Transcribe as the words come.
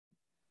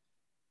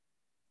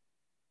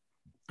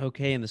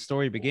Okay, and the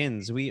story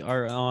begins. We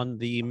are on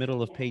the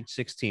middle of page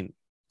 16.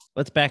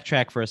 Let's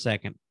backtrack for a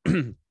second.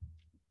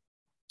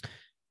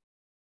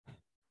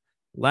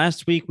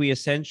 Last week, we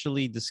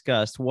essentially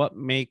discussed what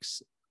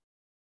makes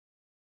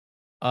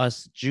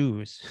us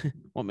Jews,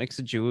 what makes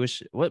a Jew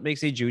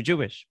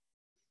Jewish,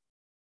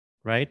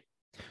 right?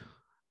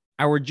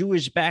 Our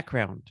Jewish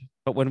background.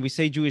 But when we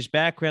say Jewish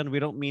background, we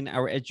don't mean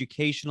our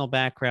educational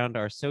background,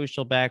 our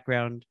social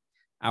background,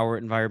 our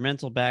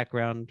environmental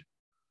background,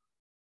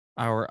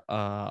 our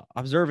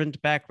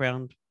observant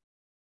background.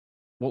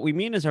 What we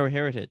mean is our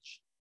heritage.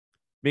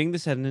 Being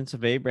descendants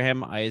of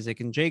Abraham,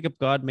 Isaac, and Jacob,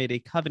 God made a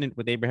covenant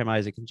with Abraham,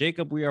 Isaac, and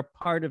Jacob. We are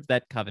part of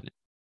that covenant.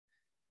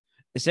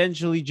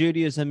 Essentially,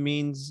 Judaism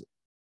is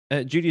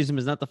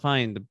not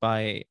defined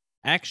by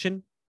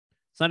action.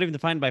 It's not even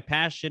defined by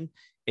passion.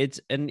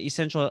 It's an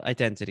essential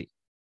identity.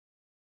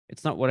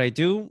 It's not what I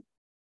do.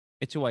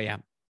 It's who I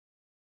am.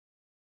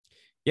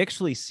 You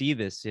actually see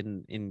this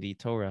in the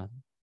Torah,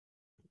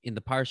 in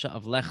the parsha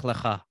of Lech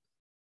Lecha.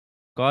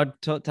 God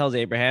tells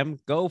Abraham,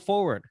 go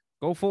forth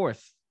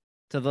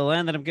to the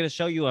land that I'm going to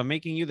show you. I'm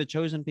making you the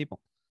chosen people.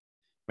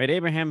 Right?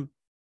 Abraham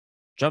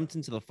jumped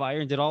into the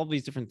fire and did all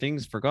these different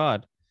things for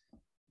God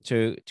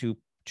to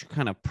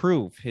kind of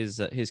prove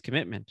his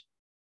commitment.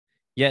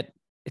 Yet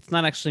it's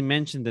not actually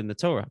mentioned in the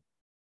Torah.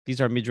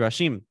 These are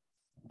midrashim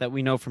that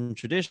we know from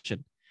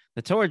tradition.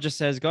 The Torah just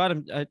says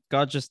God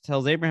just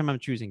tells Abraham, I'm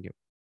choosing you.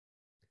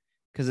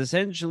 Because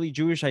essentially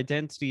Jewish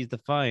identity is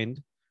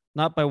defined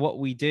not by what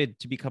we did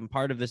to become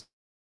part of this,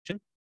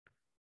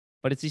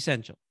 but it's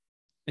essential.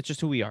 It's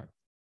just who we are.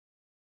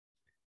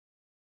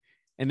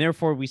 And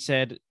therefore, we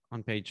said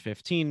on page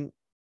 15,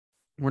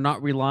 we're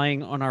not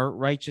relying on our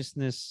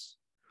righteousness.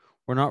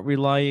 We're not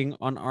relying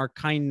on our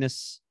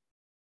kindness.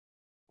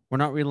 We're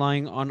not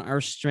relying on our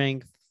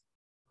strength.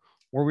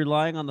 We're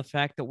relying on the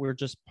fact that we're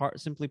just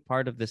simply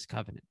part of this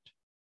covenant.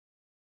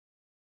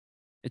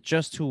 It's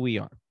just who we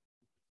are.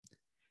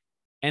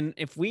 And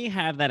if we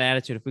have that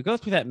attitude, if we go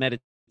through that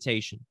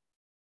meditation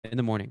in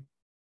the morning,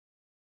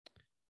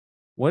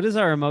 what is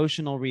our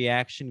emotional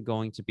reaction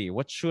going to be?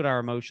 What should our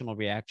emotional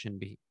reaction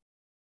be?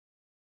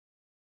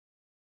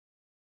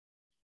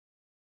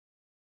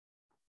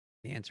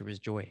 The answer is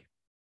joy.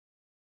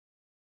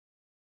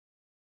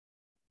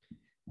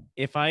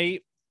 If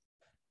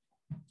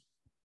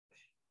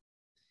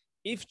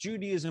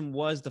Judaism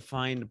was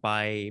defined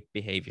by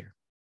behavior,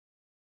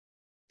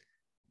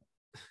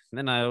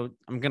 then I'm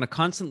going to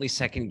constantly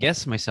second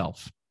guess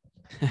myself.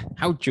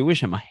 How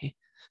Jewish am I?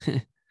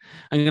 I'm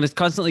going to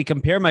constantly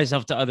compare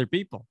myself to other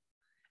people.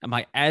 Am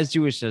I as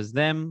Jewish as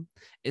them?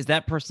 Is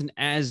that person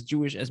as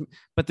Jewish as me?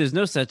 But there's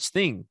no such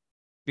thing,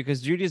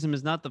 because Judaism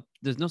is not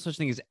there's no such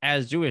thing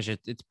as Jewish.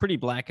 It's pretty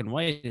black and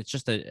white. It's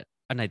just an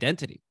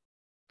identity.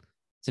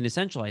 It's an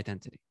essential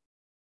identity.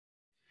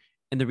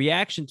 And the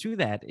reaction to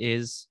that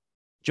is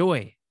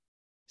joy,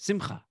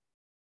 simcha.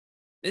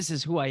 This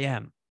is who I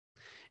am.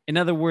 In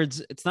other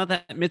words, it's not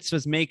that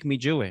mitzvahs make me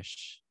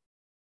Jewish.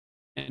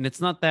 And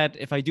it's not that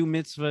if I do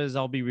mitzvahs,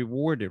 I'll be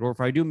rewarded, or if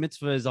I do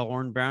mitzvahs, I'll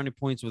earn brownie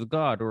points with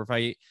God, or if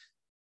I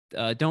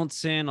don't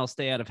sin, I'll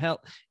stay out of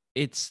hell.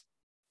 This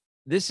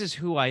is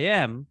who I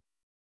am.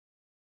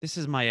 This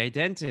is my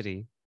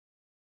identity.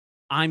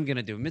 I'm going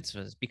to do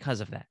mitzvahs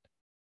because of that.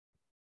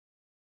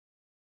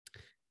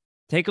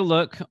 Take a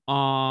look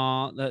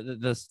on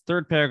the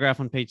third paragraph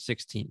on page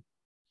 16.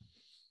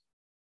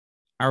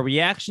 Our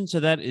reaction to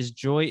that is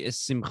joy, is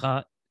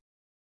simcha,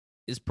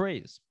 is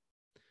praise.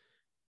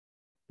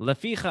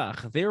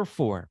 Lefichach,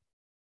 therefore,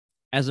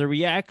 as a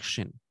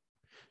reaction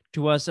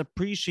to us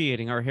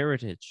appreciating our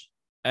heritage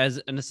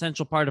as an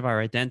essential part of our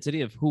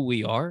identity of who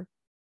we are,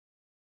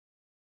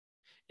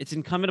 it's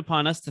incumbent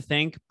upon us to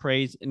thank,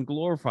 praise, and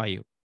glorify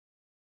you,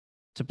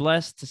 to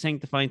bless, to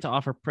sanctify, and to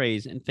offer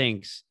praise and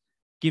thanks,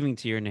 giving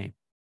to your name.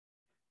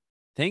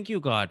 Thank you,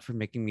 God, for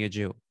making me a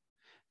Jew.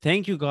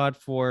 Thank you, God,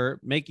 for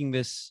making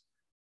this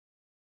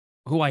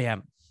who I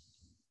am.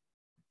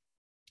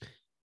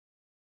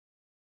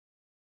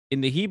 In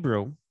the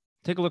Hebrew,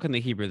 take a look in the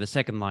Hebrew, the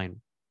second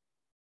line.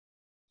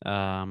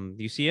 Do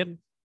you see it?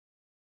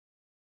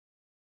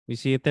 You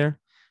see it there?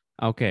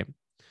 Okay.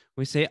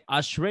 We say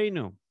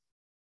Ashreinu.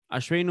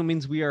 Ashreinu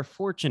means we are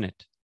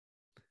fortunate.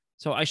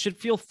 So I should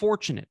feel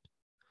fortunate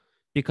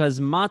because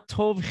Ma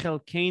Tov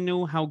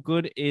Chelkeinu, how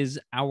good is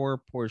our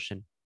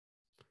portion?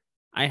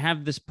 I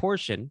have this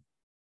portion,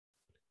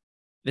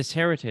 this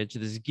heritage,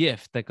 this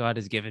gift that God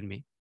has given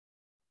me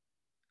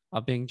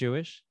of being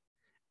Jewish,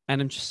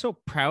 and I'm just so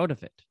proud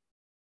of it.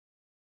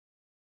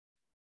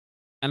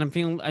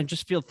 And I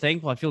just feel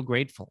thankful. I feel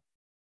grateful.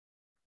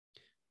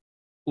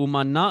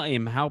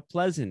 Umanaim, how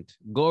pleasant.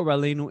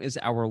 Goralenu is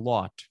our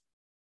lot.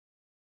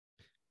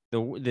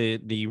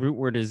 The root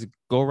word is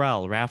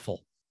goral,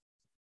 raffle.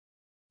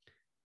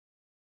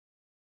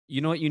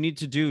 You know what you need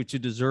to do to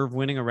deserve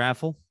winning a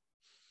raffle?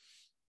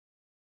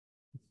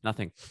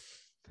 Nothing.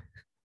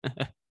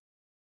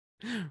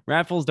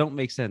 Raffles don't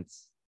make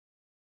sense.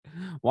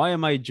 Why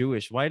am I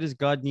Jewish? Why does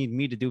God need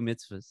me to do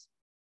mitzvahs?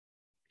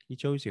 He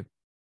chose you.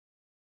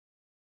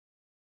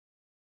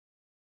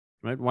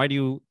 right? Why do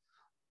you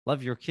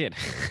love your kid?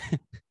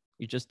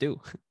 You just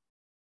do,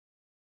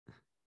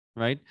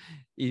 right?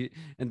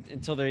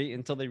 Until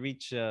they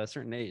reach a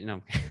certain age.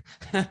 No,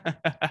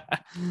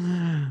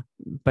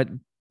 but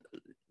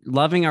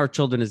loving our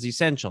children is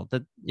essential.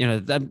 That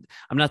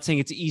I'm not saying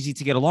it's easy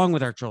to get along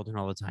with our children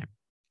all the time,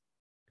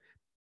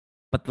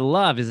 but the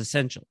love is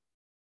essential.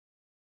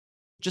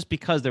 Just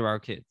because they're our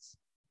kids.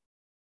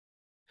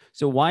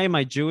 So why am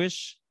I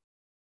Jewish?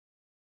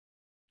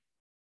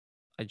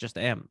 I just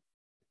am.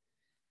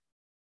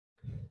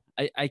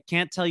 I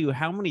can't tell you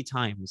how many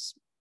times,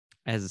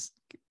 as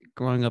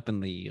growing up in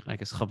the, I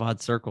guess,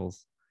 Chabad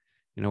circles,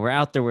 we're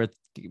out there, we're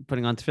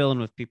putting on tefillin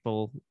with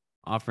people,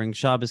 offering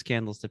Shabbos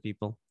candles to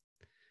people.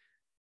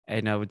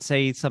 And I would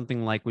say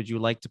something like, would you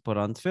like to put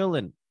on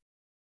tefillin?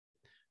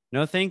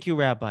 No, thank you,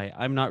 Rabbi.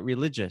 I'm not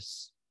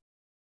religious.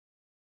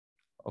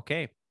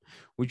 Okay.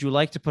 Would you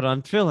like to put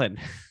on tefillin?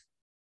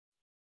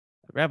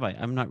 Rabbi,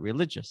 I'm not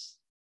religious.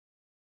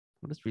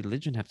 What does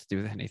religion have to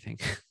do with anything?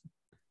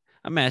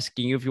 I'm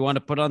asking you if you want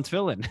to put on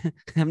tefillin.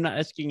 I'm not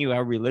asking you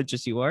how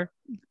religious you are.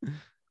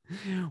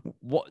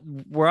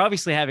 We're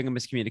obviously having a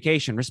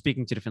miscommunication. We're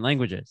speaking two different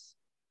languages.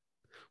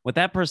 What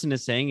that person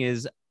is saying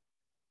is,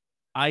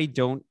 it's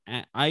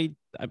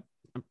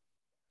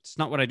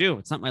not what I do.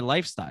 It's not my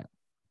lifestyle.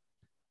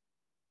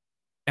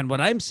 And what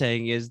I'm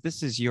saying is,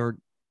 this is your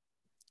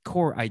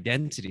core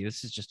identity.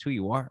 This is just who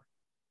you are.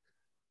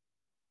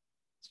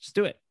 Just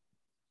do it.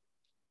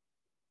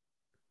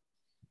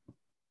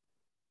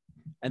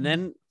 And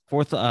then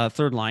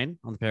third line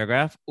on the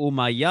paragraph,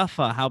 Uma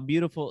Yafa, how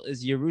beautiful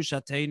is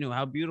Yerushateinu,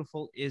 how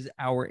beautiful is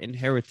our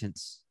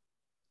inheritance.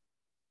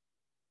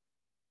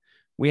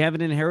 We have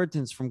an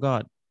inheritance from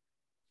God.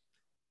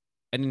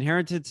 An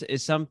inheritance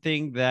is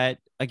something that,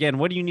 again,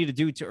 what do you need to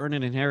do to earn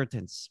an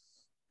inheritance?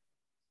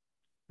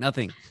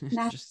 Nothing.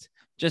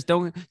 just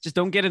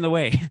don't get in the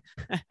way.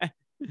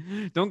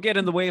 Don't get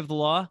in the way of the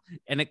law,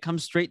 and it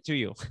comes straight to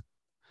you,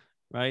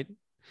 right?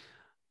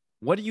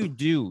 What do you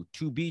do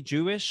to be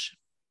Jewish?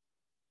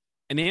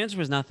 And the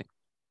answer is nothing.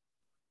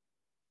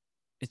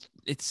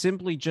 It's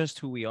simply just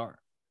who we are.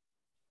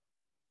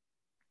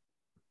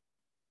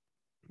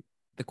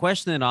 The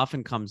question that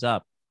often comes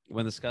up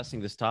when discussing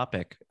this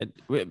topic,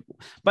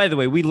 by the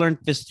way, we learned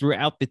this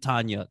throughout the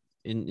Tanya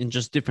in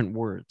just different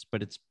words,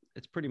 but it's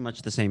pretty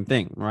much the same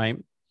thing, right?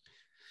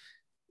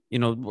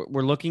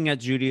 We're looking at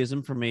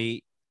Judaism from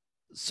a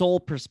soul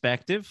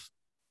perspective,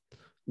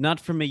 not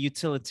from a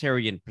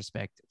utilitarian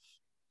perspective.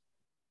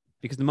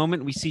 Because the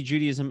moment we see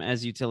Judaism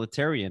as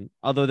utilitarian,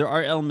 although there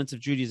are elements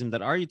of Judaism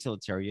that are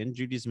utilitarian,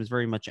 Judaism is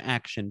very much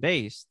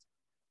action-based,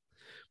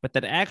 but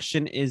that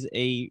action is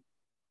it's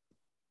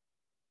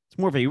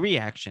more of a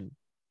reaction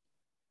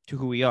to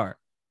who we are.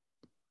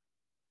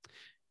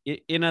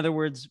 In other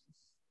words,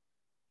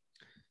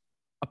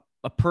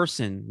 a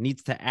person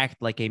needs to act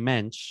like a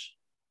mensch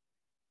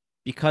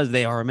because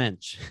they are a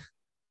mensch.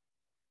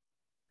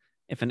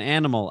 If an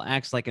animal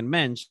acts like a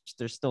mensch,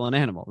 they're still an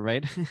animal,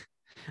 right?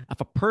 If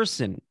a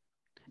person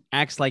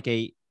acts like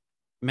a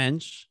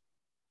mensch,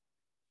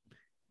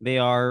 they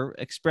are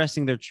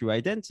expressing their true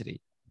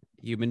identity,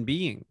 human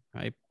being,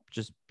 right?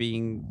 Just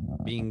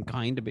being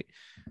kind to be.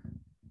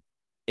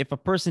 If a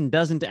person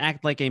doesn't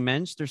act like a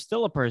mensch, they're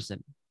still a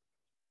person.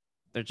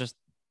 They're just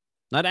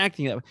not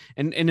acting that way.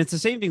 And it's the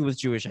same thing with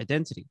Jewish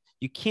identity.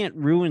 You can't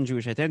ruin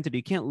Jewish identity.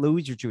 You can't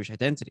lose your Jewish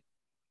identity.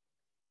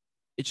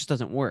 It just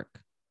doesn't work.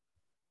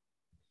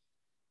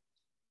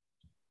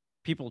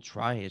 People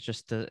try. It's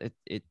just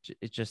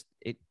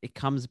it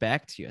comes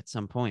back to you at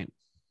some point.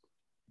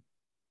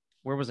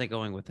 Where was I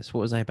going with this?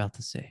 What was I about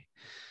to say?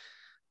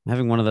 I'm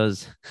having one of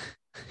those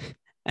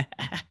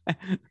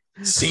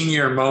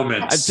senior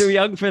moments. I'm too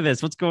young for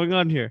this. What's going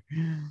on here?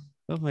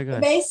 Oh my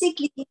God.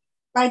 Basically,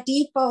 by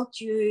default,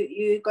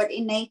 you got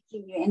you're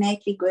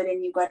innately good,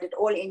 and you got it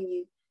all in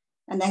you,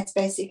 and that's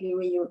basically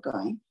where you're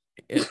going.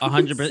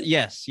 100%.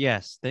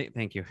 Yes.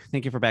 Thank you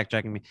for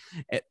backtracking me.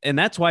 And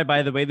that's why,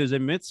 by the way, there's a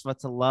mitzvah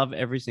to love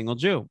every single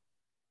Jew,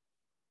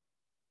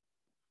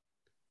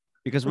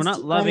 because we're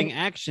not loving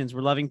actions,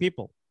 we're loving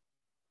people.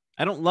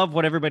 I don't love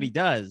what everybody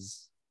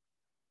does,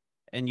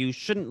 and you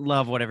shouldn't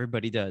love what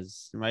everybody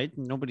does, right?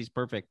 Nobody's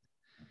perfect,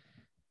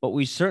 but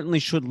we certainly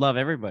should love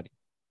everybody,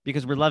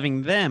 because we're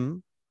loving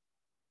them.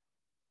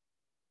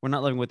 We're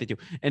not loving what they do.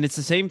 And it's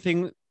the same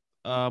thing.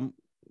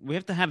 We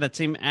have to have that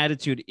same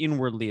attitude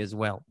inwardly as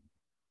well.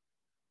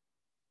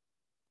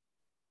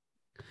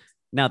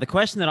 Now, the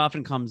question that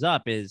often comes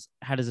up is,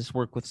 how does this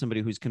work with somebody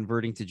who's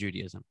converting to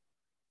Judaism?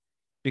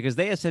 Because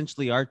they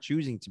essentially are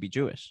choosing to be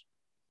Jewish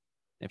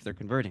if they're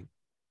converting.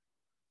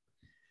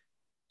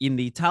 In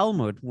the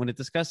Talmud, when it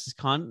discusses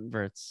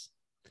converts,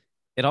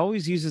 it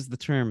always uses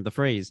the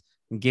phrase,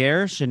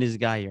 ger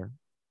shenizgayer,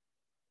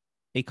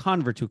 a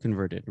convert who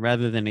converted,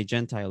 rather than a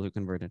Gentile who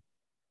converted,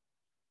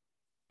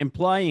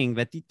 implying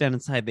that deep down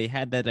inside they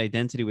had that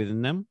identity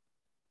within them,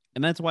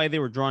 and that's why they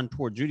were drawn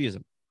toward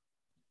Judaism.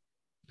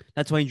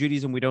 That's why in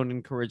Judaism we don't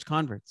encourage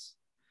converts.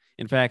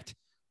 In fact,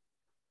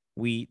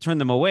 we turn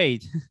them away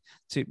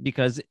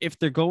because if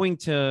they're going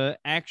to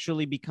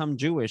actually become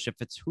Jewish, if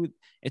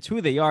it's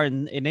who they are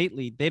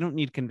innately, they don't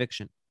need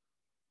conviction.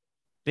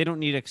 They don't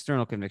need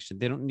external conviction.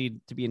 They don't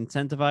need to be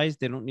incentivized.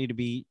 They don't need to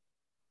be.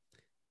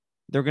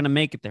 They're going to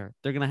make it there.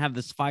 They're going to have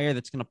this fire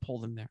that's going to pull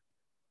them there.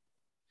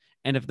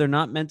 And if they're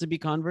not meant to be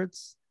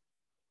converts,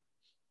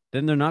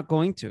 then they're not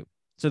going to.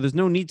 So there's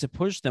no need to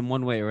push them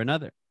one way or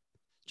another.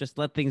 Just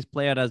let things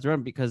play out as their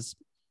own, because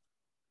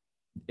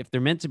if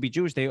they're meant to be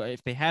Jewish,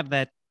 if they have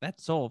that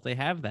soul, if they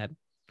have that.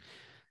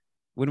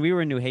 When we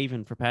were in New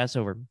Haven for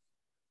Passover,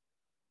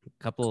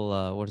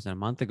 a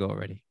month ago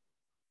already.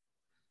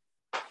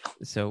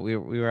 So we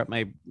were at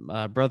my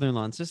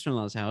brother-in-law and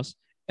sister-in-law's house,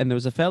 and there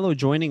was a fellow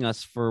joining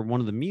us for one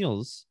of the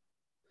meals.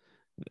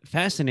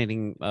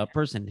 Fascinating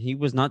person. He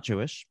was not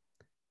Jewish.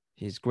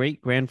 His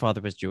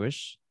great-grandfather was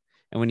Jewish.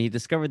 And when he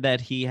discovered that,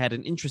 he had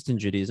an interest in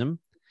Judaism,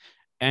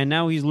 and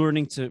now he's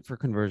learning for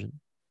conversion.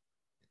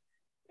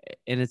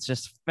 And it's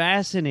just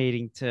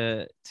fascinating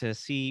to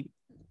see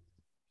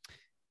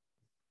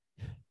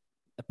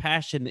the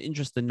passion, the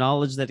interest, the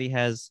knowledge that he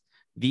has,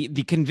 the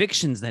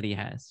convictions that he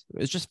has.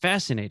 It's just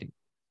fascinating.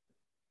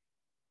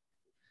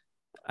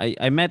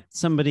 I met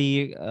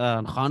somebody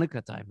on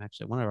Hanukkah time,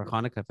 actually, one of our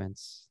Hanukkah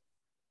events.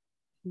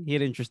 He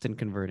had interest in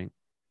converting.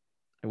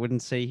 I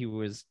wouldn't say he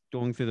was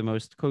going through the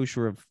most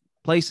kosher of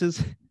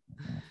places.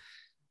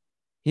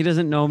 He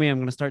doesn't know me. I'm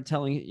going to start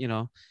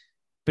telling,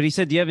 but he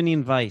said, do you have any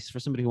advice for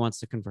somebody who wants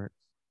to convert?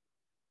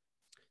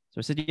 So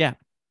I said, yeah.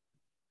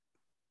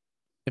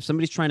 If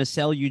somebody's trying to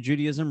sell you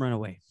Judaism, run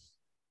away.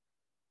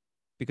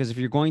 Because if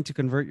you're going to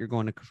convert, you're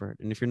going to convert.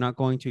 And if you're not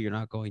going to, you're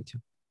not going to.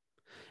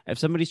 If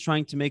somebody's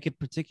trying to make it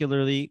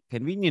particularly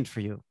convenient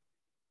for you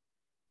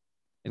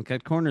and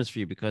cut corners for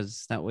you,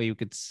 because that way you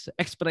could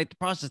expedite the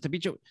process to be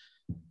Jewish,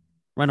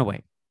 run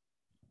away.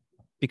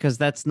 Because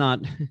that's not,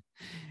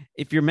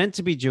 if you're meant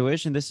to be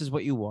Jewish and this is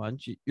what you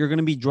want, you're going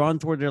to be drawn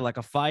toward it like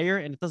a fire,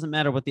 and it doesn't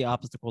matter what the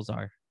obstacles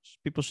are.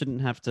 People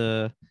shouldn't have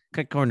to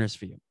cut corners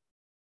for you.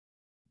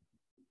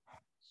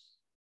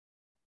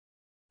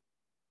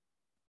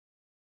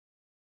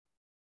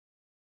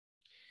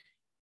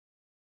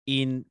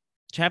 In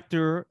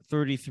chapter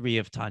 33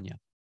 of Tanya,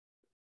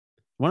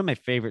 one of my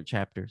favorite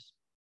chapters,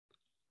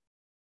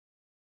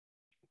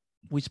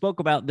 we spoke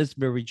about this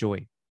very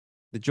joy,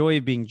 the joy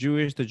of being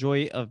Jewish, the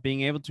joy of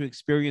being able to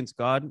experience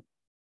God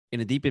in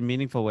a deep and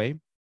meaningful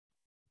way,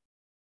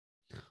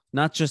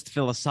 not just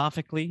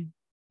philosophically,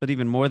 but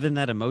even more than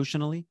that,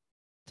 emotionally,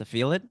 to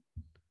feel it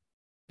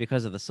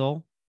because of the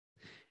soul.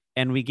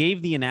 And we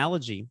gave the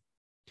analogy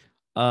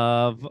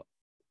of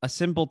a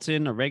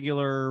simpleton, a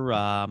regular,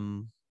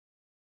 I'm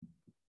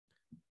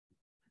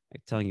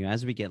telling you,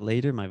 as we get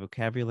later, my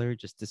vocabulary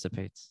just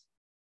dissipates.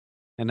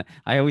 And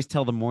I always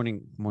tell the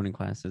morning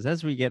classes,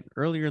 as we get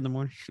earlier in the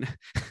morning,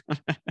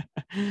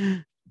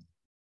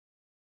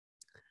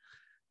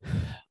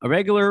 a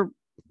regular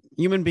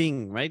human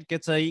being, right,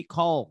 gets a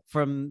call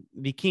from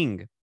the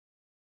king.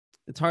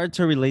 It's hard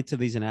to relate to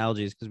these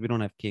analogies because we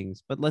don't have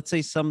kings, but let's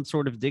say some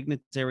sort of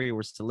dignitary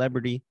or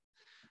celebrity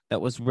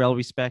that was well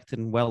respected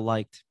and well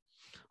liked.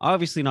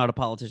 Obviously not a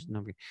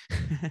politician.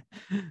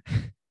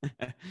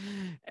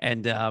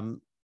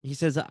 And he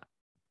says,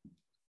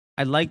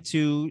 I'd like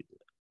to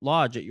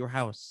lodge at your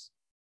house.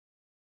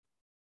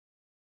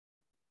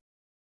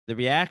 The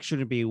reaction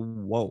would be,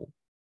 whoa,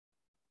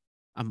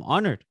 I'm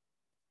honored.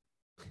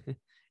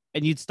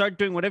 And you'd start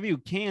doing whatever you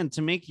can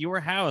to make your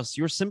house,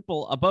 your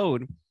simple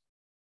abode,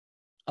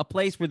 a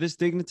place where this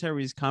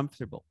dignitary is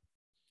comfortable.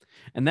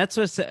 And that's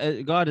what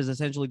God is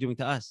essentially doing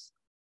to us.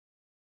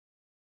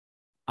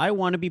 I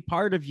want to be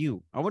part of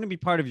you. I want to be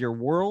part of your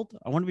world.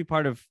 I want to be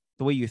part of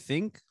the way you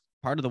think,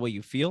 part of the way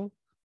you feel,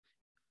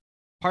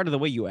 part of the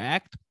way you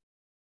act.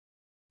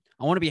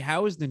 I want to be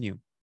housed in you.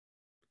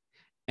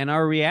 And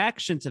our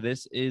reaction to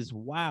this is,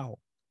 wow,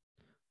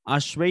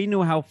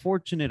 Ashreinu, how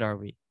fortunate are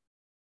we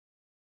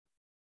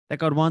that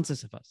God wants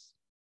this of us.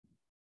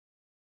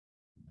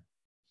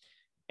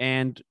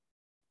 And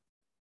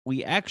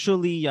we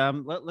actually,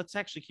 let's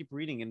actually keep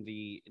reading in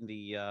the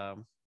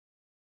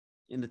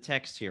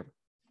text here.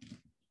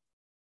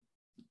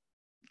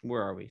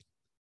 Where are we?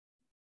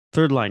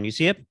 Third line, you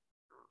see it?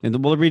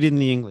 And we'll read it in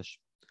the English.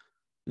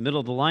 In the middle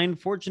of the line,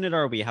 fortunate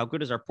are we. How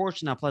good is our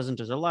portion? How pleasant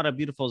is our lot? How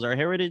beautiful is our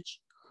heritage?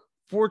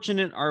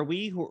 Fortunate are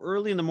we who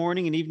early in the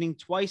morning and evening,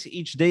 twice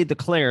each day,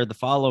 declare the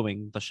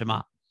following, the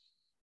Shema.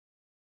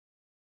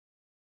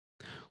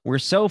 We're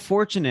so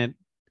fortunate,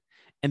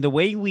 and the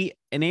way we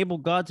enable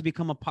God to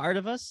become a part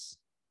of us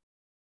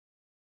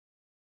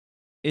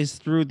is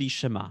through the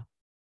Shema.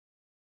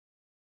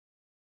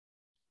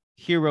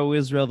 Hear, O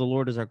Israel, the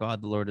Lord is our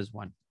God, the Lord is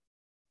one.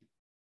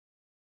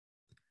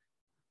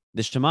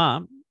 The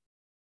Shema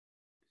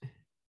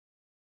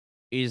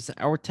is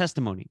our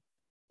testimony,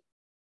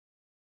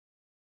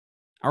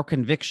 our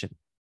conviction,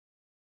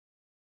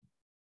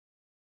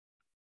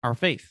 our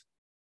faith.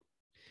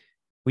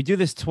 We do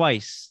this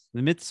twice.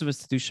 The mitzvah is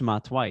to do Shema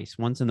twice,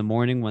 once in the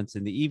morning, once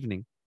in the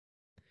evening.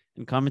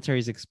 And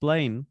commentaries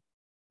explain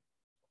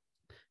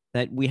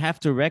that we have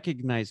to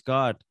recognize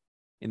God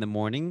in the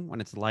morning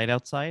when it's light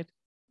outside,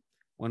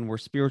 when we're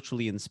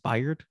spiritually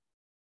inspired,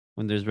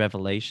 when there's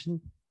revelation.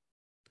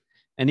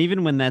 And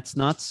even when that's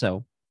not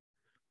so,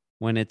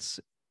 when it's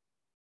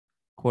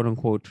quote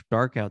unquote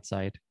dark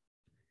outside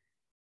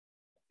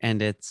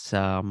and it's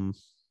we're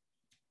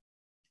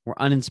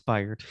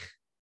uninspired,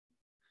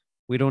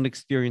 we don't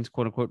experience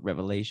quote unquote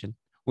revelation,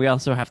 we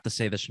also have to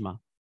say the Shema.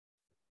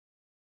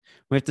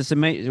 We have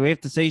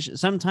to say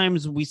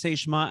sometimes we say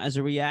Shema as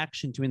a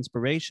reaction to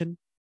inspiration.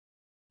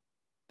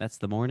 That's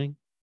the morning.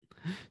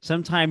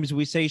 Sometimes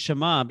we say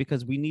Shema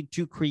because we need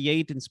to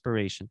create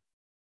inspiration.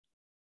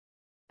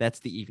 That's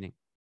the evening.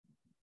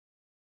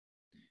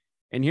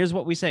 And here's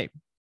what we say.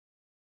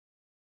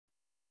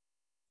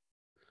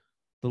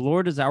 The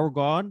Lord is our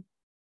God.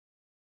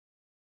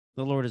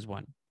 The Lord is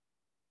one.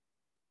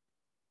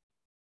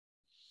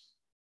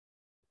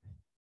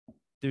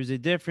 There's a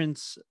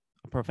difference,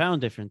 a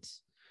profound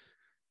difference,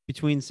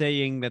 between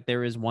saying that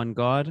there is one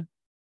God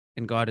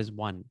and God is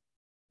one.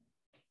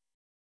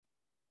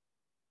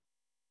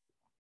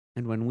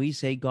 And when we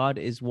say God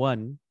is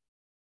one,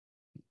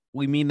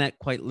 we mean that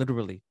quite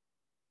literally.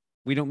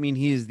 We don't mean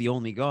he is the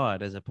only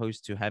God as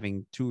opposed to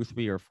having 2 or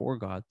 3 or 4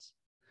 gods.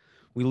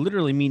 We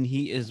literally mean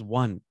he is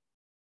one.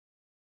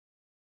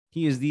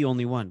 He is the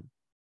only one.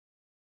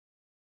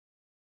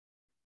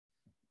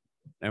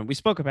 And we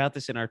spoke about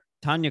this in our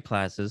Tanya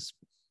classes.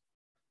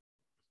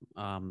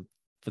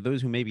 For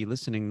those who may be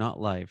listening not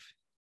live,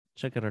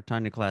 check out our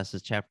Tanya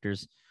classes,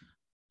 chapters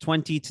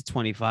 20 to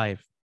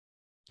 25.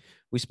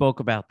 We spoke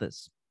about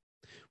this.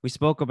 We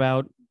spoke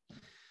about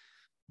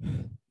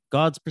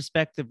God's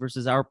perspective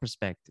versus our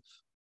perspective.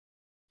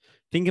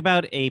 Think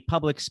about a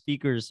public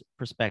speaker's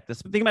perspective.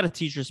 Think about a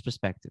teacher's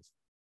perspective.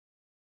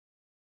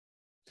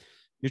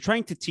 You're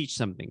trying to teach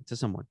something to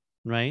someone,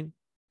 right?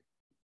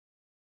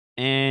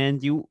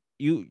 And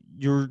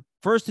you're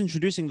first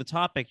introducing the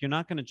topic. You're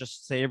not going to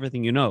just say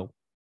everything you know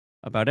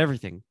about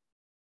everything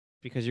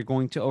because you're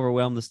going to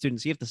overwhelm the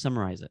students. You have to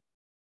summarize it.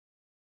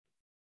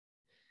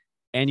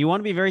 And you want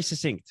to be very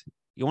succinct.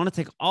 You want to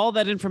take all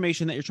that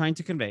information that you're trying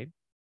to convey,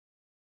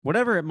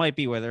 whatever it might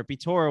be, whether it be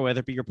Torah, whether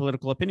it be your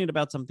political opinion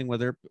about something,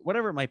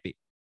 whatever it might be.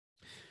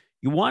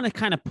 You want to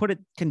kind of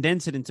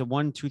condense it into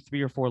 1, 2,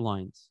 3, or 4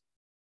 lines,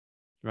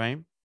 right?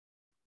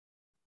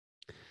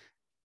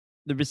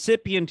 The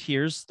recipient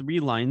hears 3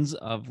 lines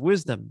of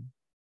wisdom,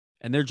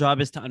 and their job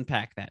is to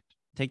unpack that.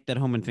 Take that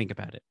home and think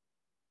about it.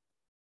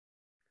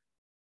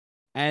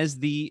 As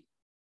the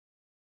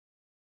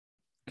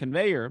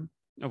conveyor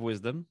of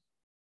wisdom,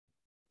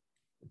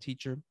 the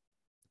teacher,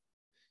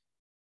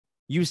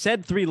 you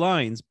said 3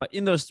 lines, but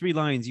in those 3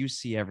 lines, you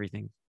see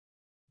everything.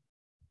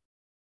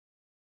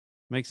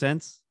 Make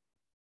sense?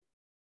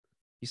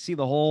 You see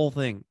the whole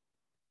thing.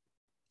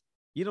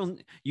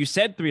 You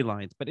said 3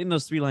 lines, but in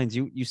those 3 lines,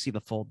 you see the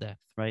full depth,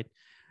 right?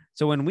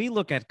 So when we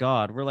look at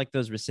God, we're like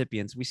those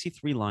recipients. We see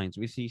 3 lines.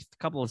 We see a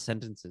couple of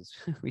sentences.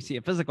 We see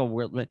a physical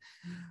world,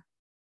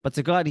 but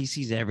to God, he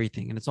sees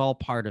everything, and it's all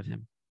part of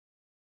him.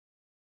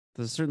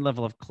 There's a certain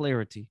level of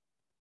clarity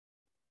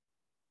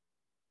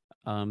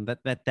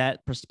that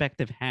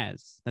perspective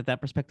has, that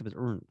perspective is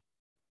earned.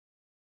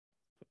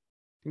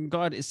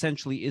 God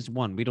essentially is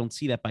one. We don't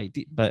see that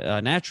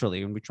but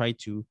naturally, and we try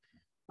to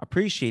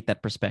appreciate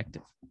that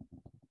perspective.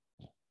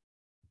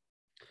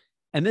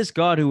 And this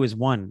God who is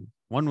one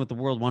with the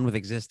world, one with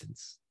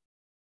existence,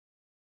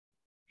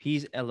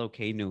 he's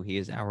Elokeinu. He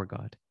is our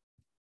God.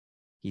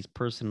 He's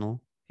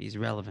personal. He's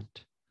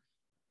relevant.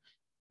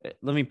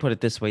 Let me put it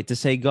this way. To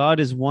say God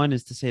is one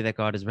is to say that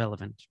God is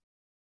relevant.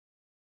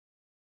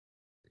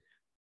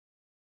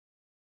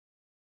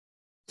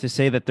 To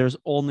say that there's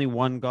only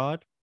one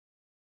God,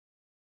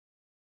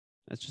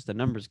 that's just a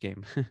numbers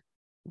game.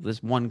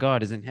 This one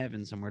God is in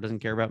heaven somewhere, doesn't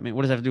care about me.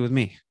 What does that have to do with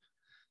me?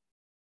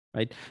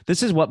 Right?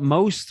 This is what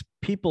most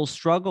people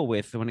struggle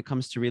with when it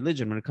comes to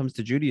religion, when it comes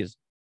to Judaism.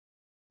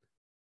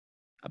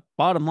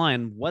 Bottom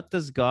line, what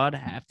does God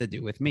have to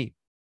do with me?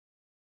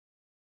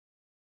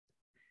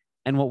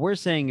 And what we're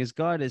saying is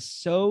God is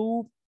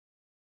so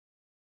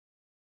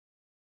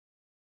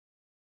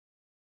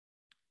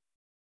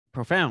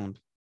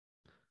profound.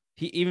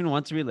 He even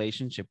wants a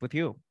relationship with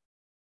you.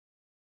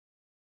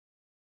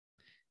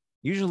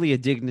 Usually a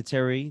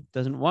dignitary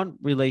doesn't want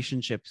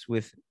relationships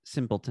with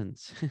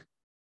simpletons.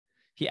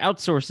 He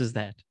outsources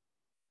that.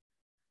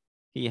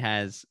 He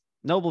has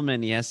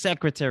noblemen, he has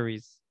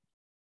secretaries.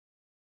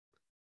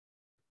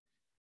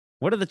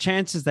 What are the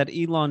chances that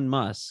Elon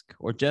Musk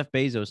or Jeff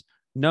Bezos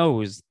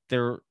knows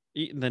the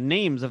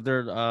names of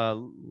their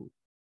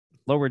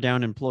lower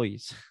down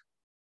employees?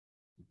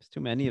 There's too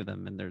many of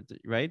them, and they're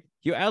right.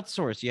 You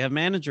outsource. You have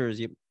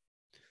managers.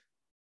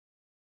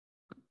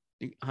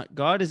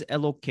 God is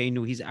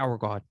Elokeinu. He's our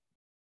God,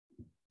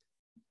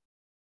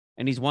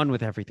 and he's one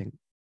with everything.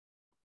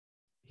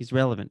 He's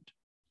relevant.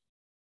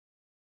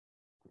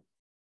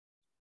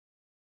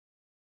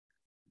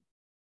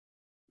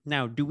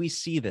 Now, do we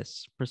see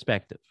this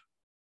perspective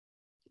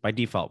by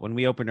default when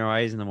we open our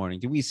eyes in the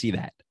morning? Do we see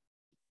that?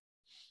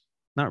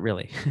 Not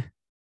really.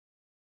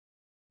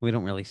 We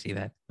don't really see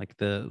that. Like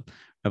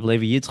Rabbi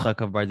Levi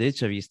Yitzchak of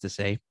Barditchev used to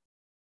say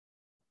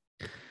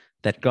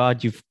that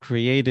God, you've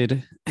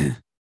created,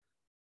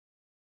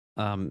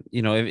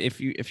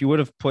 if you would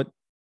have put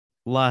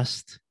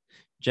lust,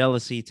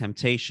 jealousy,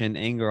 temptation,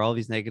 anger, all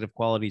these negative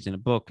qualities in a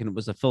book, and it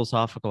was a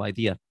philosophical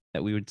idea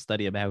that we would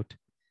study about,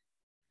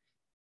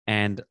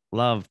 and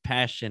love,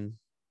 passion,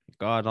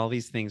 God, all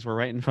these things were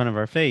right in front of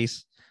our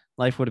face,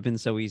 life would have been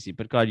so easy.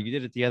 But God, you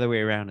did it the other way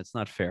around. It's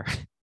not fair.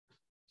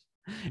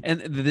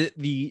 And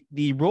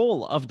the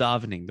role of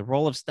davening, the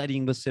role of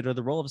studying the Siddur,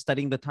 the role of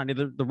studying the Tanya,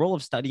 the role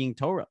of studying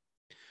Torah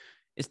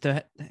is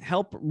to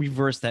help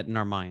reverse that in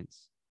our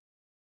minds.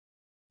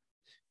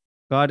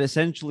 God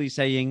essentially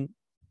saying,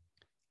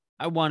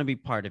 I want to be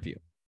part of you.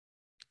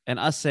 And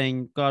us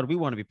saying, God, we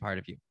want to be part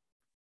of you.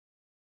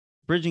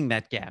 Bridging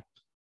that gap.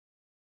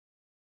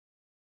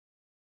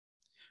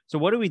 So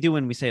what do we do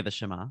when we say the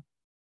Shema?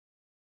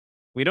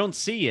 We don't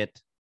see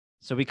it,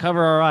 so we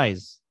cover our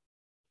eyes.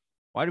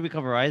 Why do we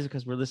cover our eyes?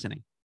 Because we're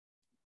listening.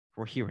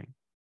 We're hearing.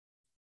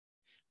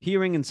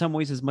 Hearing in some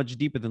ways is much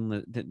deeper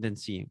than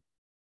seeing.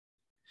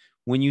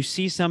 When you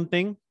see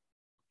something,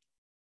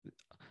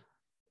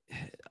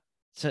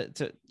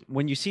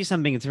 when you see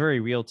something, it's very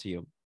real to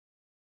you.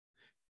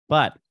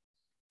 But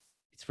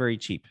it's very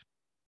cheap.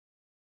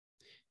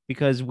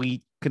 Because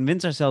we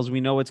convince ourselves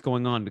we know what's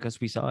going on because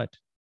we saw it.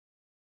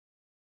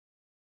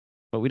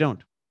 But we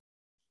don't.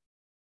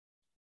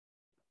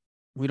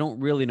 We don't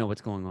really know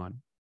what's going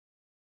on.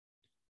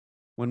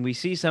 When we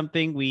see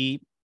something, we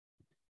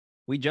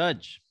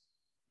judge.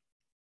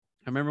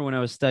 I remember when I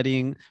was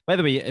studying, by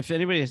the way, if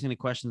anybody has any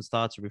questions,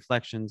 thoughts, or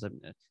reflections,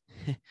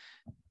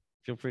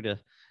 feel free to,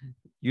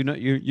 you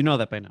know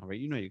that by now, right?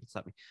 You know you can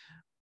stop me.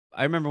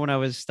 I remember when I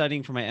was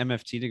studying for my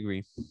MFT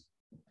degree,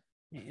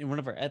 in one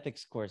of our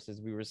ethics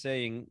courses, we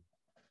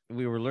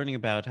were learning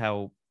about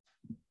how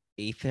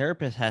a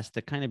therapist has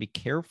to kind of be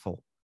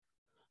careful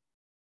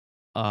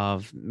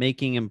of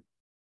making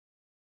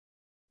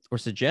or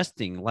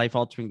suggesting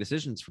life-altering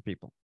decisions for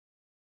people.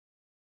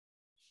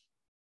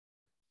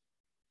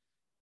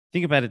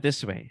 Think about it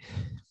this way.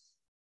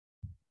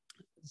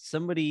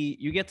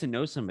 You get to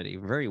know somebody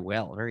very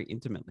well, very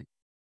intimately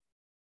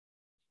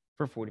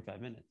for 45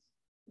 minutes.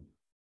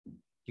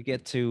 You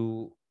get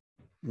to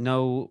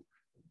know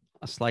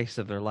a slice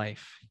of their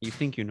life. You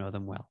think you know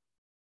them well.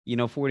 You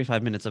know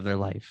 45 minutes of their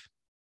life.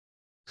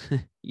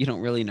 You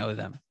don't really know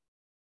them.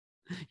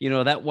 You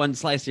know that one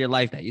slice of your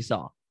life that you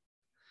saw.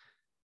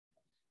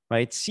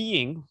 Right?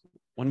 Seeing,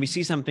 when we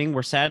see something,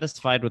 we're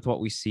satisfied with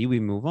what we see, we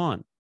move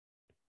on.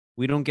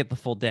 We don't get the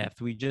full depth.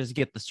 We just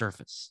get the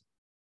surface.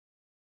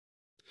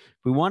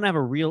 If we want to have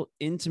a real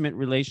intimate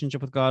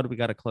relationship with God, we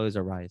got to close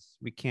our eyes.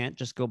 We can't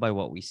just go by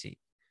what we see.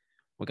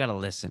 We got to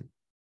listen.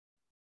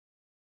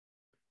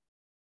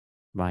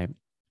 Right?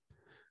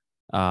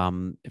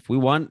 If we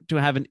want to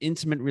have an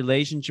intimate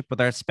relationship with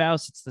our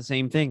spouse, it's the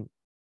same thing.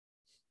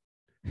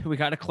 We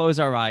got to close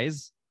our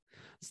eyes,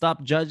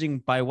 stop judging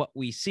by what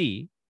we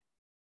see,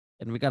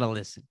 and we got to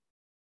listen.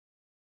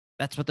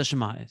 That's what the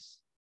Shema is.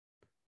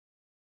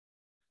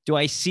 Do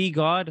I see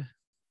God?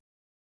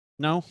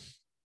 No.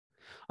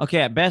 Okay,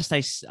 at best,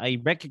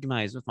 I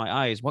recognize with my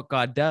eyes what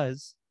God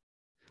does.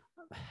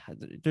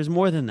 There's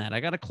more than that. I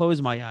got to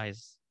close my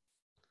eyes.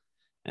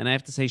 And I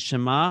have to say,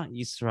 Shema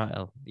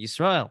Yisrael.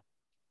 Yisrael,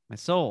 my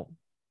soul.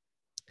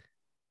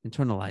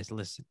 Internalize,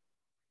 listen.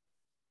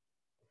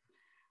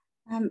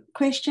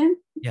 Question?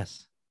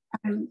 Yes.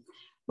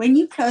 When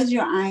you close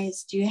your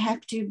eyes, do you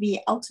have to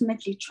be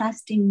ultimately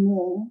trusting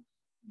more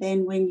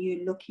than when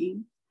you're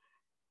looking?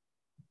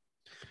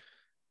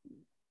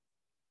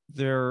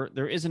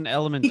 There is an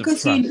element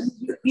because of trust.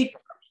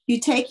 You're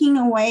taking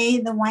away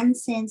the one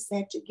sense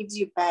that gives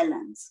you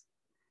balance,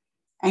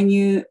 and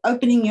you're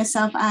opening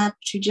yourself up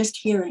to just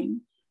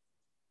hearing.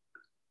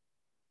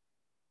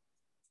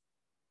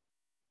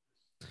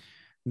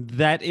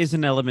 That is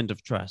an element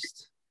of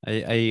trust.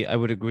 I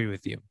would agree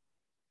with you.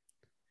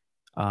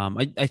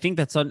 I think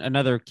that's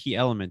another key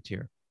element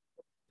here.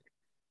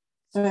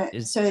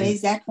 So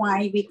is that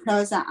why we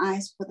close our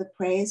eyes for the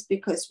prayers?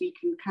 Because we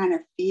can kind of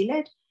feel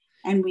it,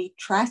 and we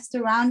trust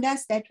around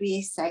us that we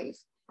are safe.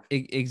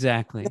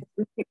 Exactly.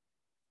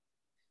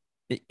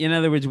 In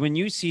other words, when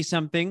you see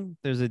something,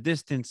 there's a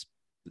distance,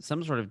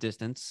 some sort of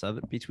distance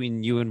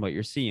between you and what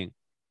you're seeing.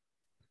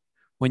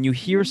 When you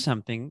hear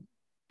something,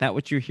 that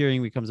what you're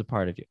hearing becomes a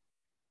part of you.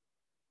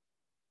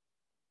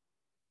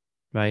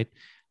 Right?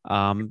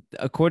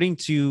 According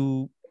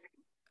to,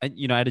 at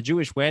a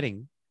Jewish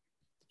wedding,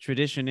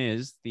 tradition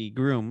is the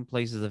groom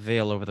places a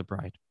veil over the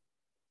bride.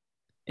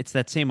 It's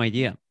that same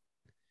idea.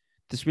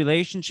 This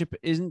relationship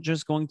isn't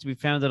just going to be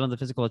founded on the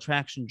physical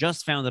attraction,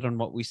 just founded on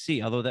what we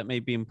see, although that may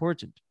be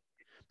important.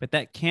 But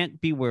that can't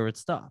be where it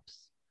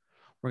stops.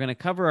 We're going to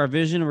cover our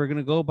vision. We're going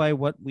to go by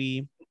what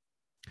we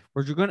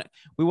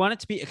want it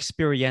to be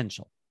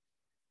experiential.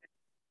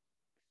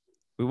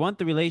 We want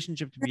the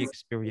relationship to be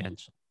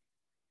experiential.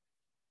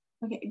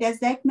 Okay. Does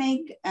that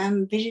make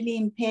visually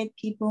impaired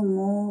people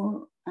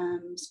more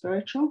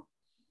spiritual?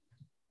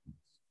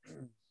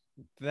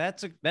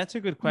 That's a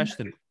good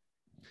question.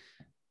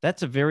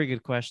 That's a very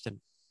good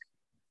question.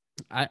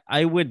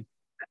 I would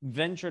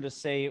venture to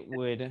say it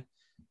would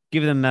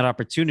give them that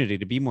opportunity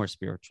to be more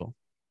spiritual.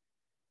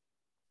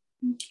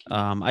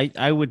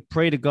 I would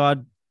pray to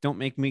God, don't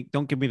give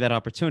me that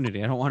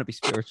opportunity. I don't want to be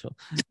spiritual,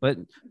 but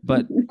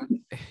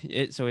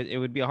it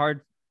would be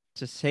hard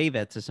to say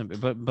that to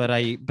somebody, but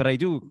I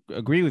do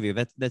agree with you.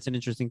 That's an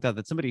interesting thought,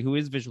 that somebody who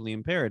is visually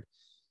impaired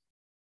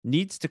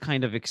needs to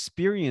kind of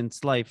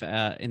experience life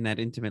in that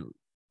intimate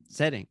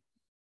setting.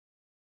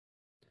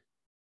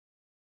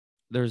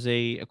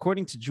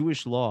 According to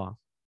Jewish law,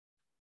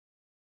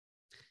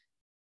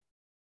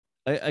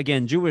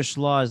 again, Jewish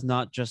law is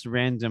not just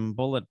random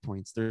bullet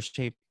points. They're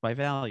shaped by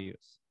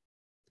values.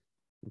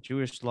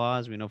 Jewish law,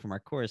 as we know from our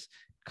course,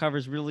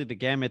 covers really the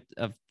gamut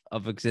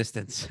of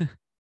existence.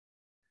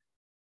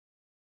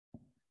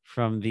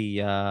 From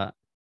the,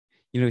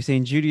 we say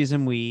in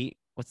Judaism,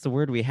 what's the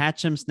word? We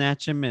hatch him,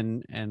 snatch him,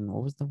 and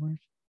what was the word?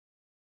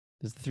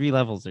 There's 3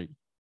 levels.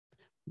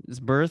 There's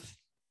birth,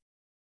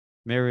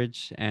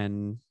 marriage,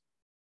 and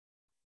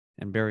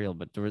burial.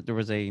 But there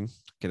was a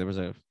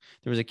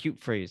cute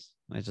phrase.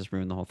 I just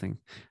ruined the whole thing.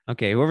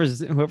 Okay,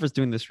 whoever's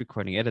doing this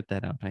recording, edit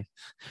that out.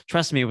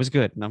 Trust me, it was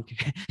good. No, I'm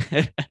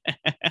kidding.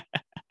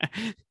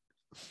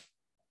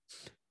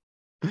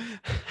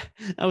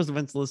 I was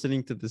once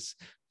listening to this.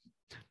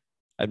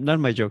 None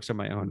of my jokes are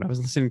my own. I was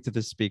listening to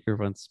this speaker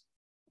once,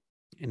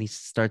 and he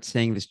starts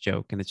saying this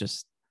joke, and it's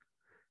just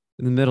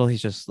in the middle.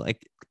 He's just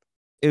like,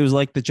 it was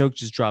like the joke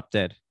just dropped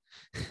dead.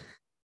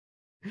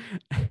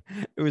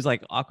 It was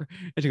like awkward.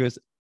 And she goes,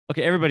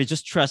 "Okay, everybody,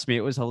 just trust me.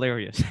 It was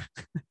hilarious."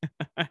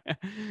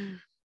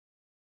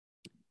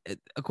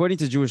 According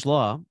to Jewish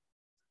law,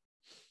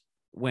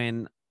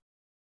 when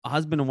a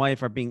husband and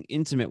wife are being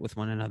intimate with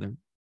one another,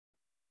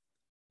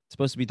 it's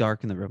supposed to be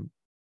dark in the room.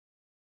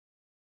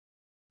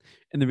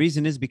 And the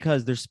reason is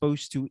because they're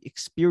supposed to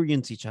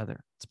experience each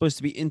other. It's supposed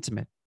to be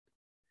intimate.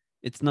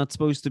 It's not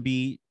supposed to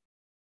be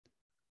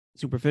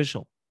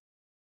superficial.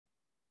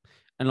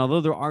 And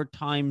although there are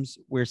times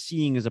where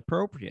seeing is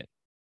appropriate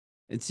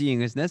and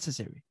seeing is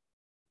necessary,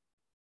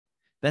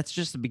 that's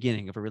just the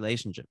beginning of a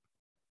relationship.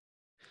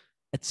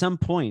 At some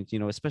point,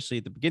 especially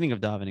at the beginning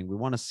of davening, we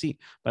want to see.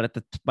 But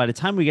by the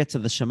time we get to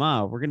the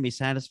Shema, we're going to be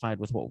satisfied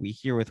with what we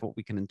hear, with what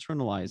we can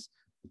internalize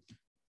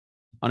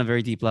on a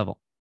very deep level.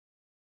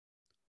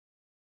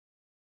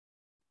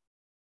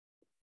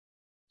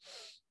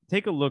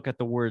 Take a look at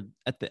the word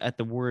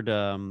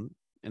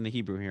in the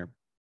Hebrew here.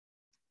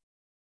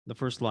 The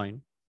first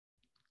line.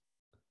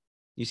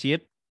 You see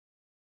it?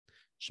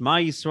 Shema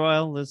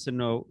Yisrael,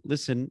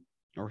 listen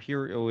or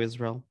hear, O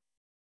Israel.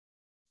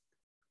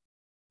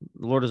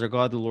 The Lord is our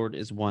God, the Lord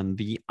is one.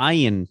 The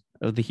ayin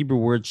of the Hebrew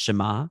word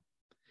Shema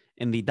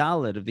and the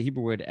dalet of the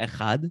Hebrew word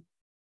echad,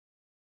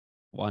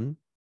 one.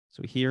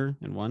 So here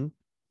and one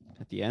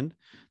at the end.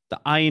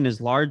 The ayin is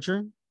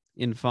larger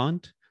in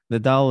font. The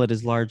dalet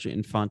is larger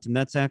in font. And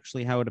that's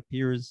actually how it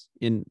appears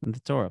in the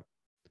Torah.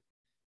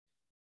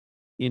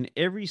 In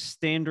every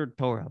standard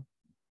Torah,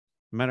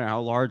 no matter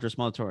how large or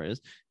small the Torah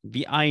is,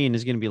 the ayin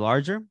is going to be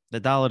larger.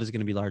 The dalet is going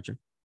to be larger.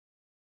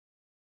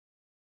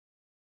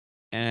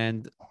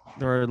 And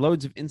there are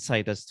loads of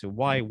insight as to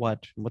why,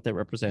 what that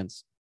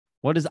represents.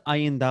 What does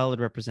ayin dalet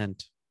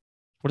represent?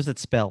 What does it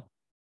spell?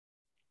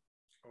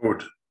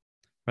 Code.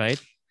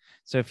 Right?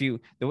 So if you,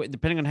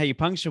 depending on how you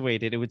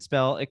punctuate it,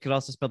 it could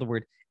also spell the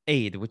word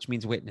aid, which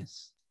means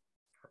witness.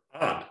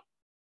 Odd.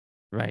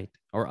 Right.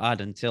 Or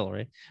odd until,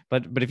 right?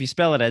 But if you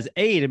spell it as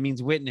aid, it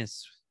means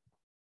witness.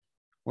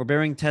 We're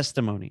bearing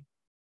testimony.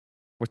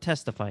 We're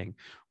testifying.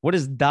 What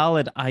does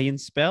dalet ayin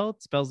spell?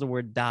 It spells the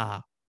word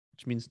da,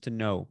 which means to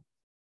know.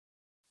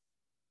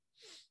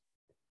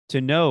 To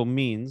know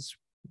means,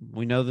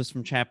 we know this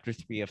from chapter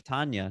 3 of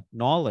Tanya,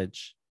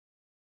 knowledge.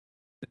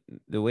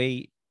 The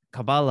way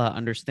Kabbalah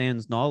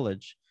understands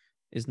knowledge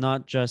is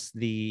not just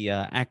the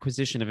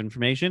acquisition of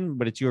information,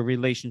 but it's your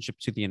relationship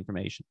to the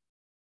information.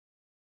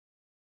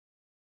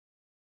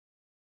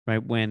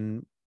 Right?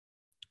 When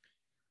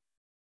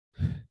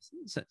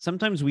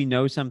sometimes we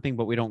know something,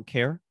 but we don't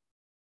care.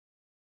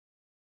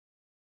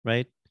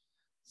 Right?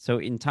 So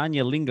in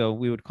Tanya lingo,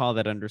 we would call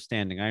that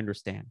understanding. I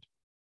understand,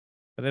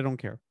 but I don't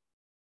care.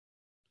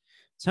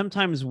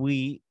 Sometimes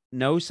we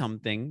know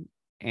something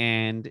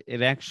and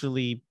it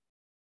actually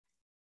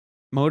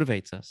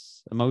motivates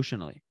us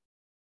emotionally.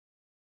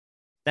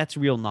 That's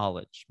real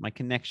knowledge, my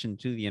connection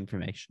to the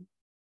information.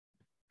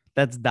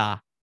 That's da.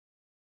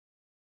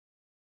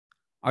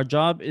 Our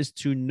job is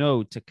to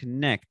know, to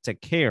connect, to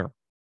care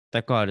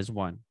that God is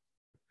one.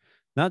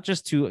 Not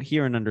just to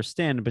hear and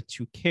understand, but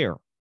to care,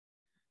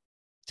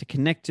 to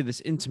connect to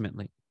this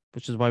intimately,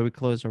 which is why we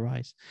close our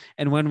eyes.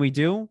 And when we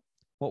do,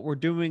 what we're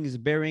doing is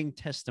bearing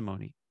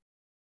testimony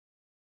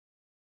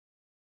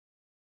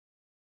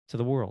to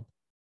the world.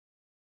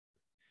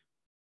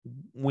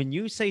 When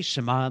you say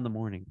Shema in the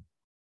morning,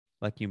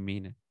 like you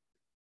mean it,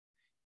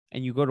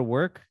 and you go to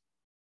work,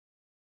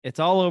 it's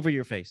all over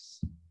your face.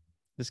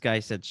 This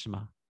guy said Shema.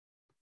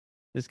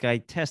 This guy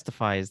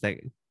testifies that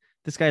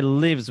this guy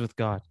lives with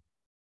God.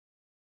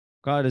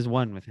 God is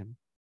one with him.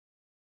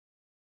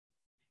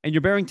 And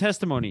you're bearing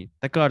testimony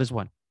that God is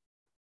one.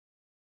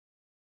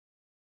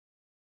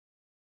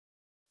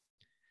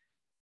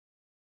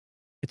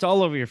 It's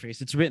all over your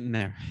face. It's written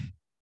there.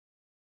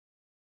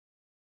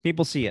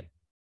 People see it.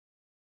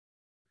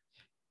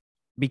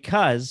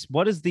 Because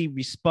what is the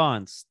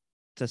response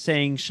to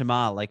saying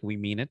Shema like we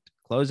mean it?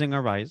 Closing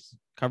our eyes,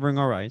 covering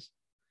our eyes,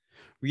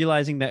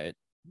 realizing that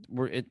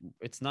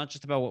it's not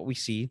just about what we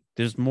see.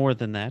 There's more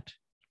than that.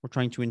 We're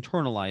trying to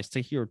internalize,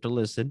 to hear, to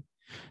listen,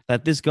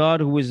 that this God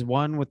who is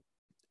one with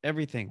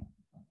everything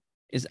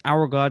is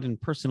our God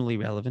and personally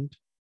relevant.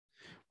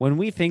 When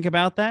we think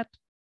about that,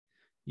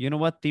 you know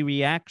what the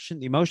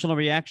emotional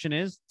reaction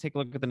is? Take a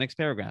look at the next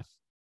paragraph.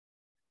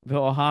 You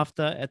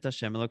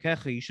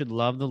should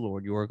love the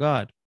Lord your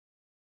God.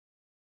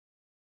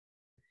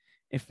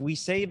 If we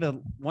say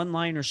the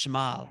one-liner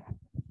Shema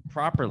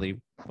properly,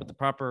 with the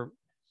proper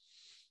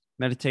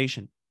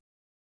meditation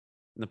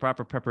and the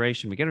proper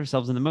preparation, we get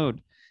ourselves in the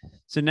mood.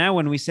 So now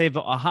when we say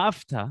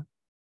V'ahavta,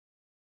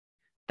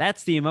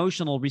 that's the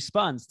emotional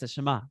response to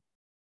Shema.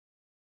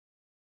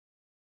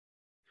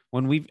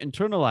 When we've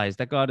internalized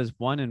that God is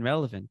one and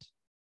relevant,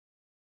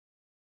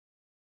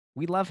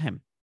 we love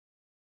him.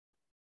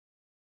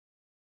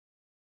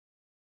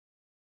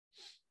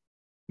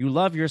 You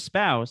love your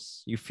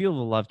spouse, you feel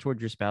the love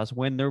toward your spouse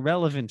when they're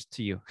relevant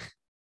to you.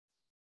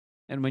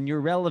 And when you're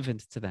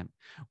relevant to them.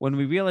 When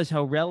we realize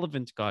how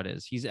relevant God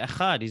is, he's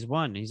Echad, he's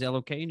one, he's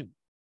Elokeinu.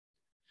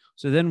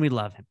 So then we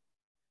love him.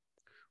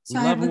 So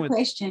I have a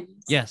question.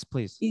 Yes,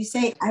 please. You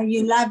say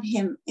you love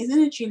him.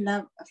 Isn't it you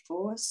love a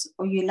force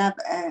or you love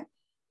a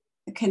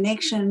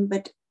connection,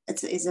 but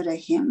is it a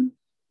him?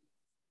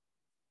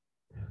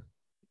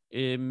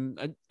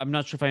 I'm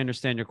not sure if I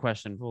understand your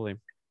question fully.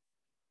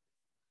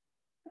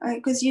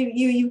 Because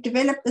you've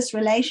developed this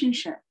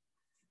relationship,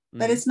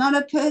 but it's not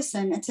a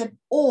person. It's a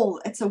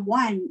all. It's a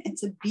one.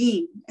 It's a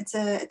being. It's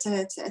an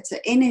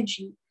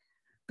energy.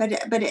 But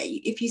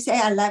if you say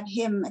I love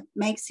him, it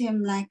makes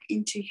him like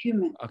into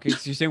human. Okay, so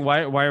you're saying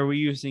why are we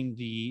using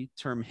the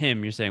term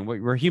him? You're saying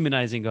we're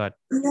humanizing God.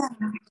 Yeah,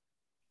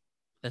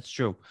 that's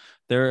true.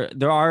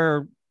 There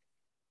are.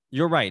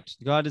 You're right.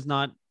 God is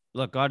not.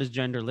 Look, God is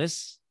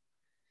genderless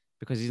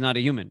because he's not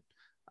a human.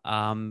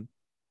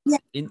 Yeah.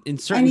 In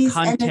certain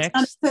contexts,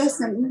 and it's not a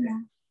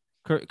person.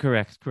 Yeah.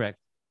 Correct.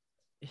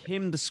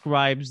 Him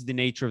describes the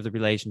nature of the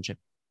relationship.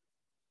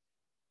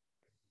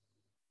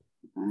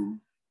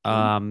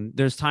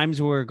 There's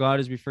times where God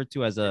is referred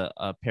to as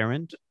a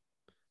parent,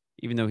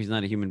 even though he's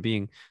not a human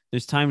being.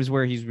 There's times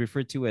where he's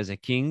referred to as a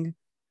king.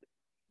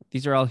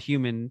 These are all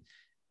human,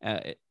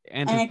 anthropomorphic.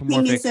 And a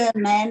king is a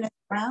man as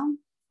well.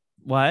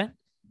 What?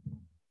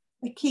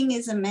 A king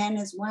is a man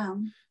as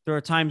well. There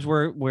are times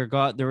where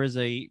God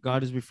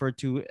is referred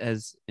to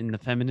as in the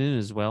feminine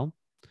as well.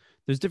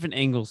 There's different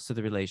angles to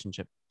the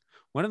relationship.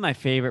 One of my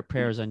favorite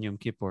prayers on Yom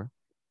Kippur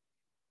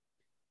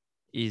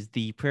is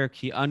the prayer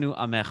Ki Anu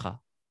Amecha. Do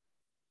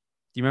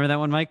you remember that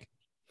one, Mike?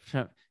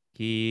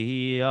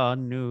 Ki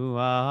Anu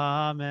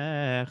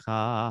Amecha.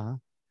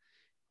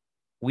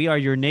 We are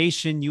your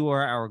nation, you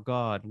are our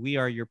God. We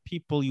are your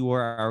people, you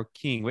are our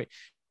king.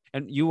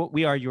 And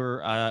we are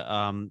your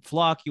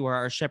flock, you are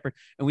our shepherd.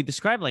 And we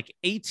describe like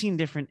 18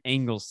 different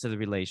angles to the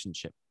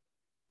relationship.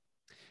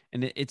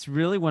 And it's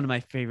really one of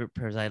my favorite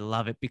prayers. I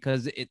love it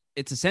because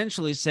it's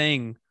essentially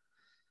saying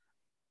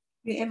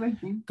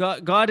everything.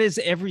 God is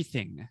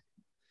everything.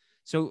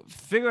 So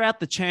figure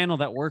out the channel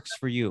that works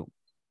for you.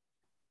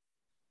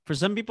 For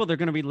some people, they're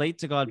going to relate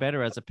to God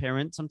better as a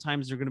parent.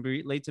 Sometimes they're going to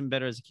relate to him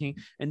better as a king.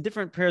 And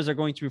different prayers are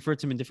going to refer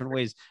to him in different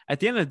ways. At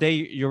the end of the day,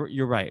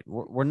 you're right.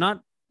 We're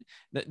not...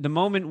 The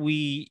moment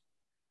we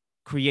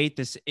create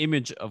this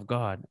image of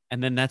God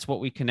and then that's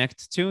what we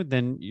connect to,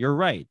 then you're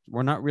right.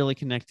 We're not really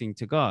connecting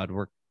to God.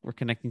 We're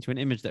connecting to an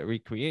image that we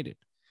created.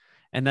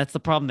 And that's the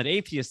problem that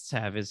atheists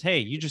have is, hey,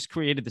 you just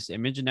created this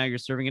image and now you're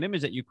serving an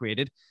image that you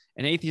created.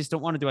 And atheists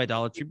don't want to do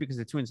idolatry because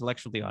they're too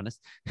intellectually honest.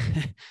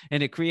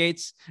 And it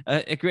creates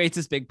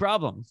this big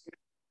problem.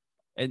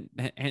 And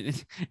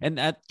in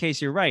that case,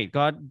 you're right.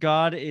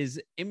 God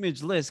is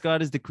imageless.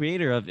 God is the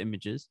creator of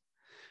images.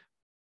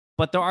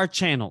 But there are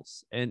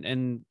channels,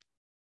 and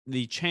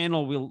the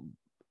channel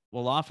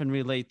will often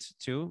relate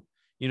to,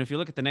 if you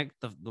look at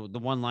the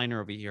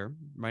one-liner over here,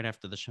 right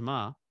after the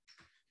Shema,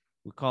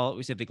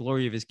 we say the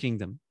glory of his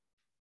kingdom.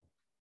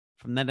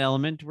 From that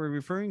element, we're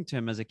referring to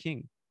him as a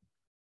king,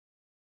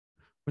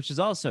 which is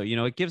also,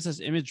 it gives us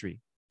imagery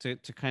to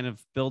kind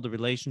of build a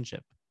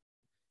relationship.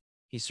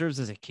 He serves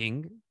as a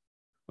king,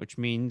 which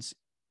means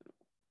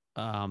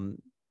the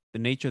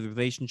nature of the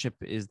relationship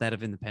is that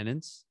of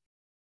independence.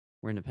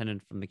 We're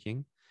independent from the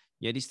king,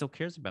 yet he still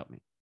cares about me.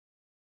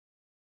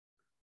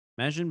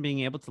 Imagine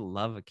being able to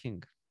love a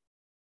king.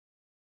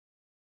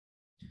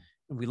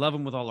 We love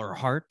him with all our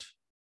heart.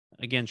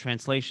 Again,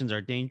 translations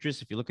are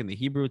dangerous. If you look in the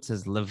Hebrew, it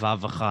says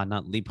levavacha,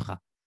 not libcha,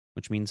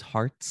 which means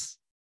hearts.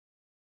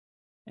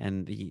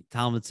 And the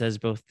Talmud says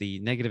both the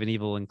negative and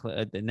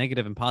the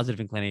negative and positive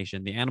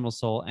inclination, the animal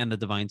soul and the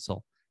divine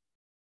soul.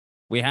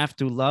 We have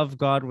to love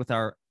God with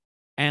our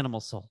animal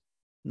soul,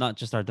 not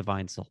just our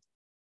divine soul.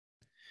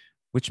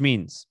 which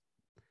means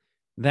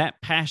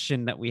that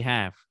passion that we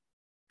have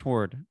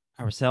toward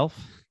ourselves,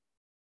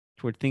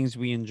 toward things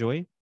we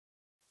enjoy,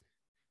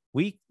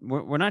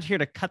 we're not here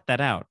to cut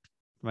that out,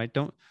 right?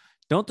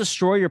 Don't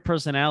destroy your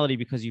personality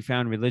because you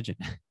found religion.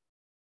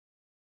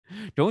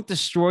 Don't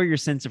destroy your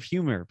sense of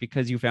humor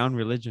because you found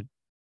religion.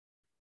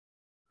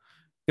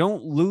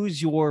 Don't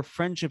lose your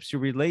friendships,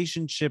 your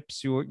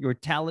relationships, your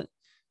talent,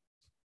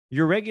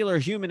 your regular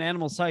human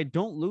animal side.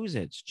 Don't lose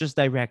it. Just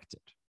direct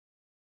it.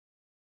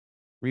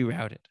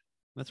 Reroute it.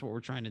 That's what we're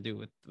trying to do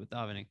with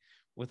davening,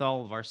 with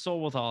all of our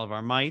soul, with all of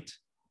our might.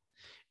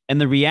 And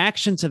the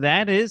reaction to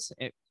that is,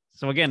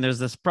 so again, there's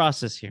this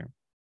process here.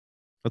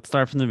 Let's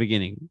start from the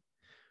beginning.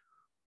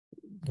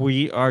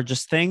 We are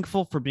just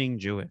thankful for being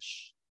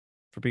Jewish,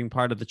 for being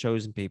part of the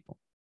chosen people.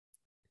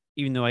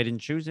 Even though I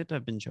didn't choose it,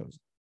 I've been chosen.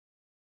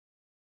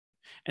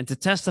 And to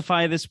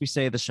testify this, we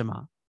say the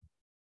Shma.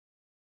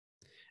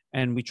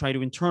 And we try to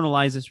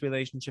internalize this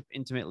relationship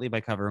intimately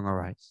by covering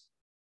our eyes.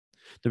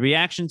 The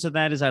reaction to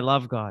that is I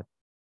love God.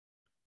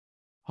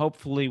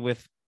 Hopefully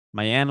with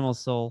my animal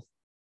soul,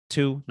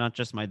 too, not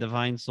just my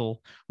divine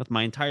soul, with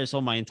my entire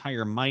soul, my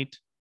entire might.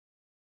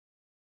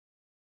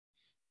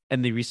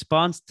 And the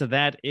response to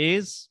that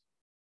is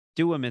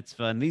do a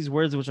mitzvah. And these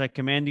words which I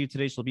command you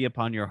today shall be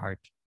upon your heart.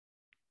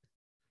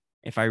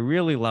 If I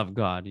really love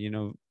God,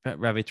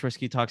 Rabbi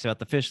Tversky talks about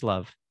the fish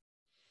love.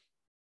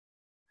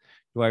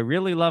 Do I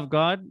really love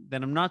God?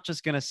 Then I'm not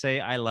just going to say,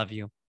 I love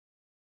you.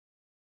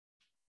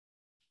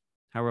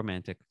 How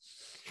romantic.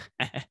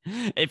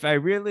 If I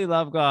really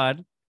love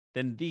God,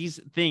 then these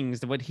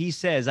things, what he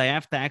says, I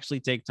have to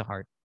actually take to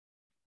heart.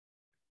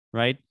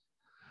 Right?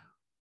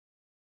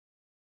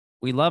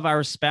 We love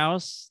our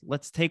spouse.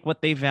 Let's take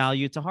what they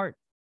value to heart.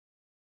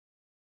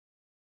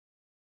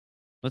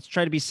 Let's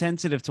try to be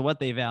sensitive to what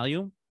they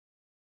value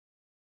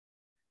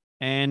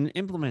and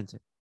implement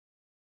it.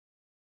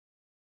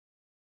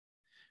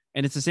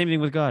 And it's the same thing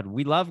with God.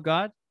 We love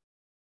God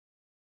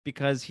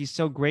because he's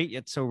so great,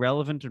 yet so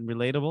relevant and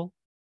relatable.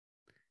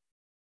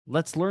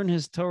 Let's learn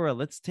his Torah.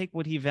 Let's take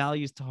what he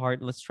values to heart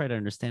and let's try to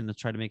understand. Let's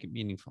try to make it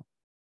meaningful.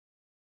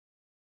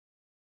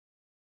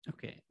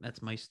 Okay,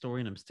 that's my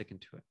story and I'm sticking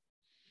to it.